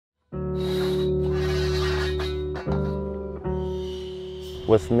With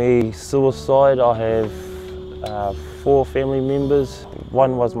me, suicide, I have 4 family members.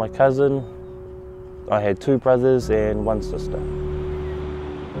 One was my cousin. I had 2 brothers and 1 sister.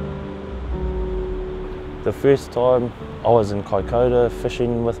 The first time I was in Kaikoura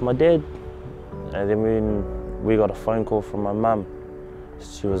fishing with my dad, and then when we got a phone call from my mum.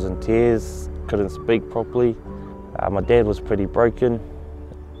 She was in tears, couldn't speak properly. My dad was pretty broken,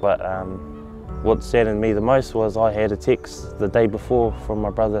 but what saddened me the most was I had a text the day before from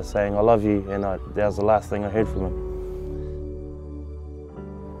my brother saying, "I love you," and that was the last thing I heard from him.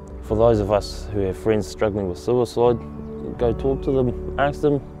 For those of us who have friends struggling with suicide, go talk to them, ask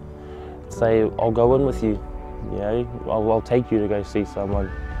them, say, "I'll go in with you, you know, I'll take you to go see someone."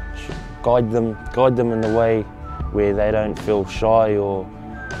 Guide them in the way where they don't feel shy or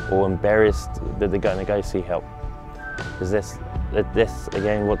embarrassed that they're going to go see help. Because that's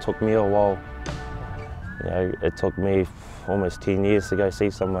again what took me a while. You know, it took me almost 10 years to go see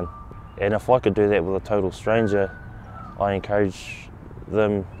someone. And if I could do that with a total stranger, I encourage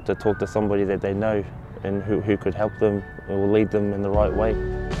them to talk to somebody that they know and who could help them or lead them in the right way.